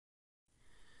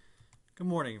Good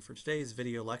morning. For today's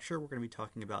video lecture, we're going to be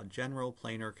talking about general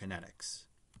planar kinetics.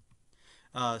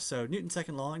 So Newton's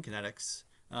second law in kinetics.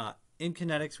 In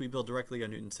kinetics, we build directly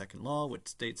on Newton's second law, which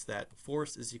states that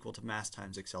force is equal to mass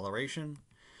times acceleration.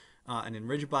 And in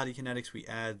rigid body kinetics, we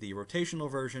add the rotational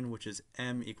version, which is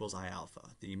m equals I alpha.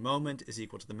 The moment is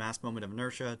equal to the mass moment of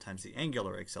inertia times the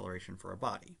angular acceleration for a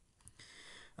body.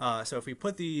 So if we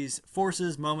put these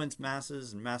forces, moments,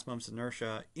 masses, and mass moments of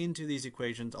inertia into these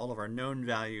equations, all of our known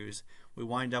values, we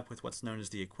wind up with what's known as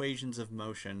the equations of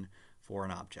motion for an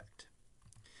object.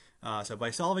 So by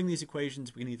solving these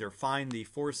equations, we can either find the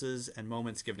forces and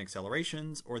moments given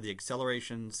accelerations or the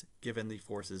accelerations given the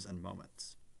forces and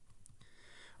moments.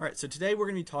 All right, so today we're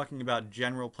going to be talking about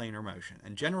general planar motion.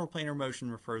 And general planar motion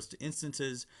refers to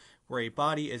instances where a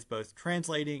body is both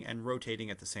translating and rotating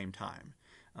at the same time.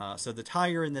 So the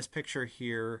tire in this picture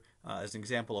here is an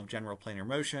example of general planar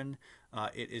motion.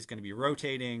 It is going to be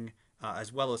rotating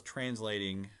as well as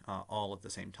translating all at the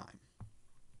same time.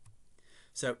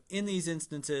 So in these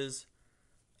instances,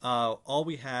 all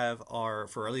we have are,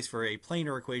 at least for a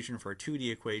planar equation, for a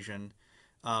 2D equation,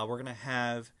 we're going to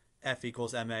have F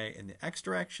equals ma in the x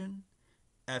direction,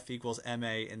 F equals ma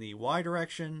in the y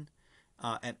direction,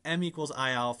 and m equals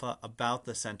I alpha about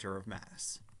the center of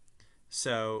mass.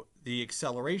 So the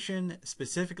acceleration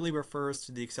specifically refers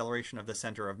to the acceleration of the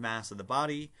center of mass of the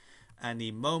body, and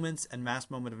the moments and mass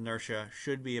moment of inertia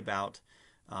should be about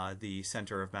the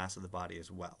center of mass of the body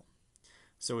as well.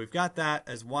 So we've got that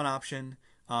as one option.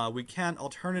 We can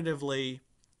alternatively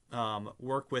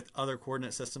work with other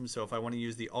coordinate systems. So if I want to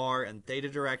use the r and theta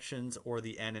directions or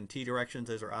the n and t directions,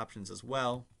 those are options as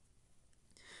well.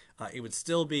 It would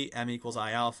still be m equals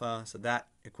I alpha, so that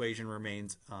equation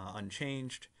remains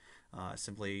unchanged.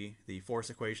 Simply the force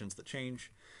equations that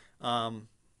change. And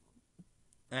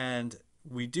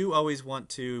we do always want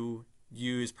to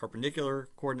use perpendicular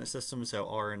coordinate systems, so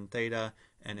r and theta,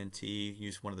 n and t,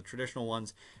 use one of the traditional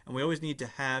ones. And we always need to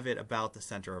have it about the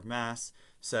center of mass.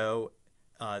 So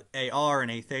ar and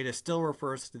a theta still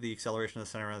refers to the acceleration of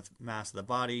the center of mass of the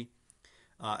body.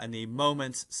 And the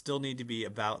moments still need to be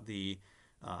about the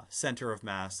center of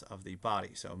mass of the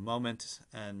body. So moment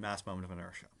and mass moment of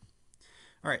inertia.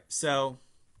 All right, so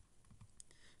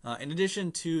in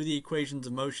addition to the equations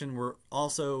of motion, we're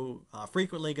also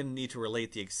frequently going to need to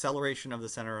relate the acceleration of the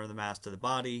center of the mass to the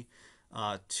body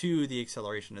to the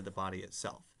acceleration of the body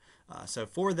itself. So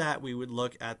for that, we would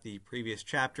look at the previous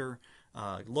chapter,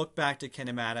 look back to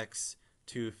kinematics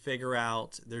to figure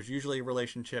out there's usually a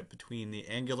relationship between the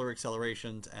angular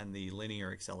accelerations and the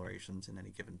linear accelerations in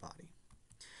any given body.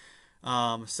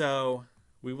 So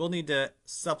we will need to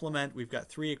supplement. We've got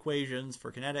three equations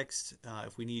for kinetics.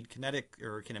 If we need kinetic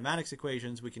or kinematics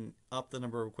equations, we can up the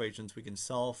number of equations. We can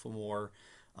solve for more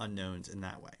unknowns in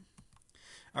that way.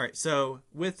 All right, so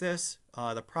with this,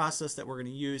 the process that we're going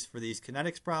to use for these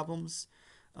kinetics problems,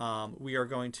 we are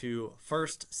going to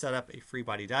first set up a free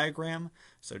body diagram.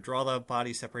 So draw the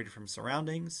body separated from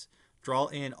surroundings, draw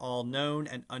in all known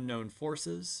and unknown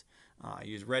forces. I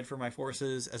use red for my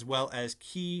forces, as well as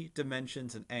key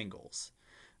dimensions and angles.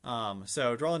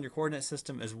 So draw in your coordinate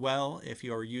system as well if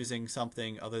you are using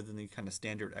something other than the kind of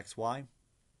standard XY.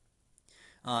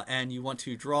 And you want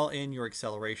to draw in your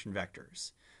acceleration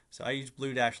vectors. So I use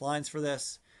blue dashed lines for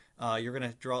this. You're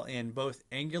going to draw in both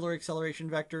angular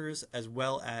acceleration vectors as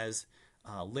well as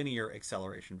linear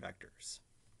acceleration vectors.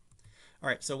 All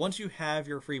right, so once you have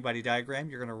your free body diagram,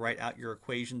 you're going to write out your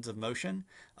equations of motion.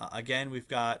 Again, we've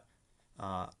got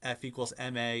F equals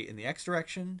ma in the x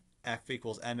direction, F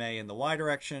equals ma in the y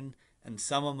direction, and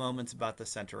sum of moments about the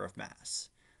center of mass.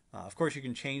 Of course, you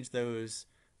can change those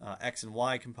x and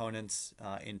y components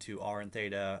into r and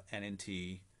theta, n and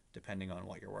t, depending on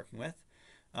what you're working with.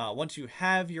 Once you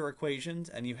have your equations,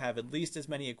 and you have at least as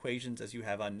many equations as you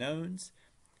have unknowns,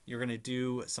 you're going to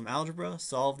do some algebra,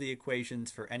 solve the equations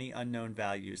for any unknown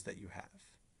values that you have.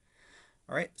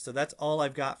 All right, so that's all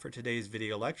I've got for today's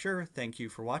video lecture. Thank you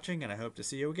for watching, and I hope to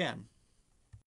see you again.